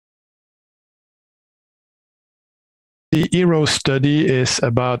The HERO study is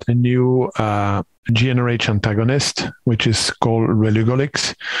about a new GnRH antagonist, which is called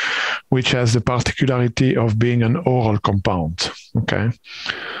Relugolix, which has the particularity of being an oral compound. Okay,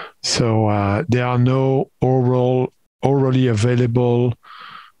 so there are no orally available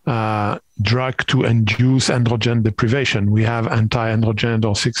drug to induce androgen deprivation. We have anti-androgen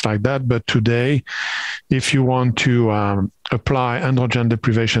or things like that, but today, if you want to apply androgen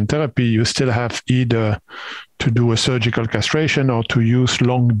deprivation therapy, you still have either to do a surgical castration or to use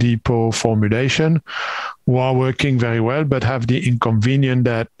long depot formulation, who are working very well, but have the inconvenience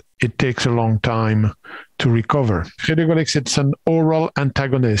that it takes a long time to recover. Relugolix, it's an oral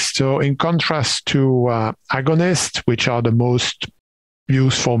antagonist. So in contrast to agonists, which are the most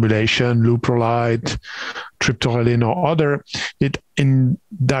used formulation, Leuprolide, triptorelin or other, it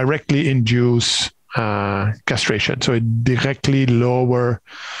directly induces castration. So it directly lower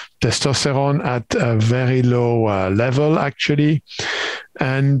testosterone at a very low level, actually.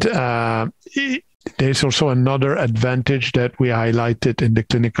 And there's also another advantage that we highlighted in the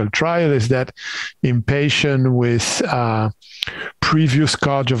clinical trial, is that in patients with previous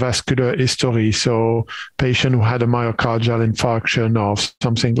cardiovascular history, so patient who had a myocardial infarction or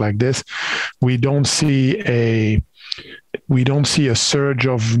something like this, we don't see a surge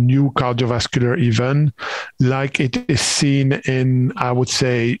of new cardiovascular event like it is seen in, I would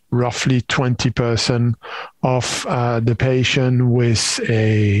say, roughly 20% of the patient with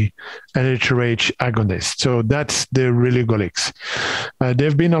a LHRH agonist. So that's the Relugolix. There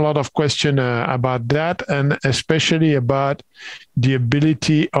have been a lot of questions about that, and especially about the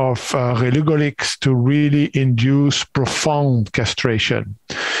ability of Relugolix to really induce profound castration.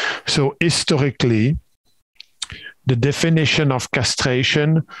 So historically, the definition of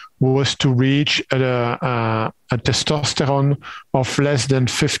castration was to reach a testosterone of less than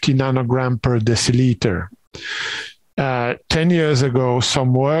 50 nanogram per deciliter. 10 years ago,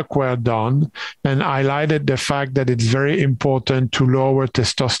 some work were done and highlighted the fact that it's very important to lower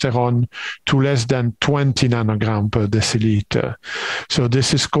testosterone to less than 20 nanogram per deciliter. So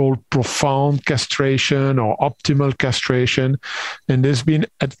this is called profound castration or optimal castration. And there's been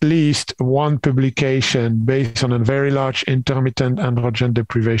at least one publication based on a very large intermittent androgen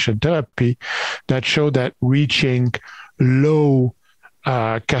deprivation therapy that showed that reaching low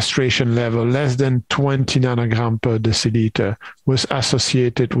castration level, less than 20 nanogram per deciliter, was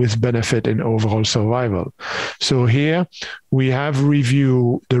associated with benefit in overall survival. So here we have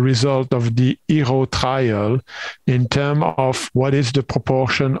reviewed the result of the HERO trial in terms of what is the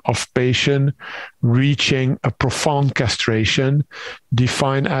proportion of patients reaching a profound castration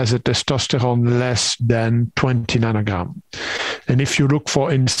defined as a testosterone less than 20 nanogram. And if you look,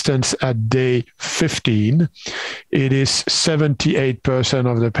 for instance, at day 15, it is 78%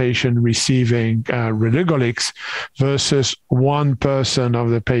 of the patient receiving Relugolix versus 1% of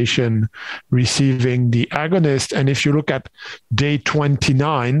the patient receiving the agonist. And if you look at day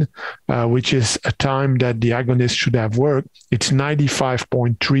 29, which is a time that the agonist should have worked, it's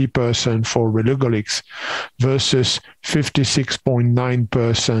 95.3% for Relugolix versus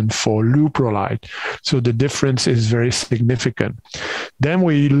 56.9% for Leuprolide. So the difference is very significant. Then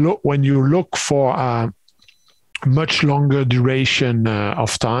when you look for much longer duration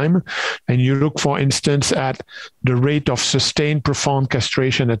of time, and you look, for instance, at the rate of sustained profound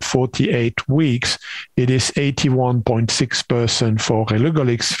castration at 48 weeks, it is 81.6% for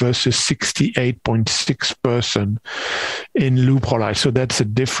Relugolix versus 68.6% in Leuprolide. So that's a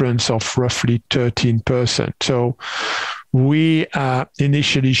difference of roughly 13%. So we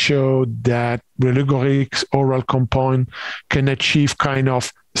initially showed that Relugolix oral compound can achieve kind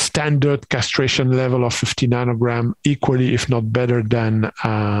of standard castration level of 50 nanogram, equally, if not better than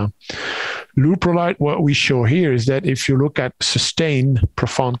Leuprolide. What we show here is that if you look at sustained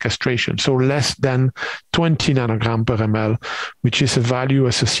profound castration, so less than 20 nanogram per ml, which is a value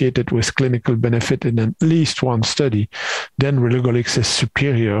associated with clinical benefit in at least one study, then Relugolix is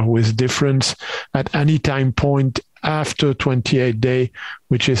superior, with difference at any time point after 28 days,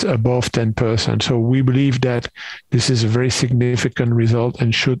 which is above 10%. So we believe that this is a very significant result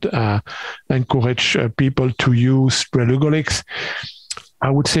and should encourage people to use Relugolix.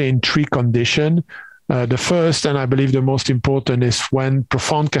 I would say in three conditions. The first, and I believe the most important, is when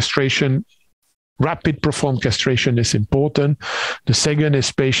rapid profound castration is important. The second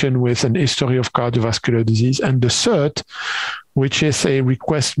is patient with an history of cardiovascular disease. And the third, which is a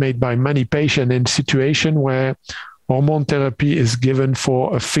request made by many patients in situation where hormone therapy is given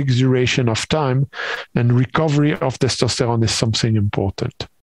for a fixed duration of time and recovery of testosterone is something important.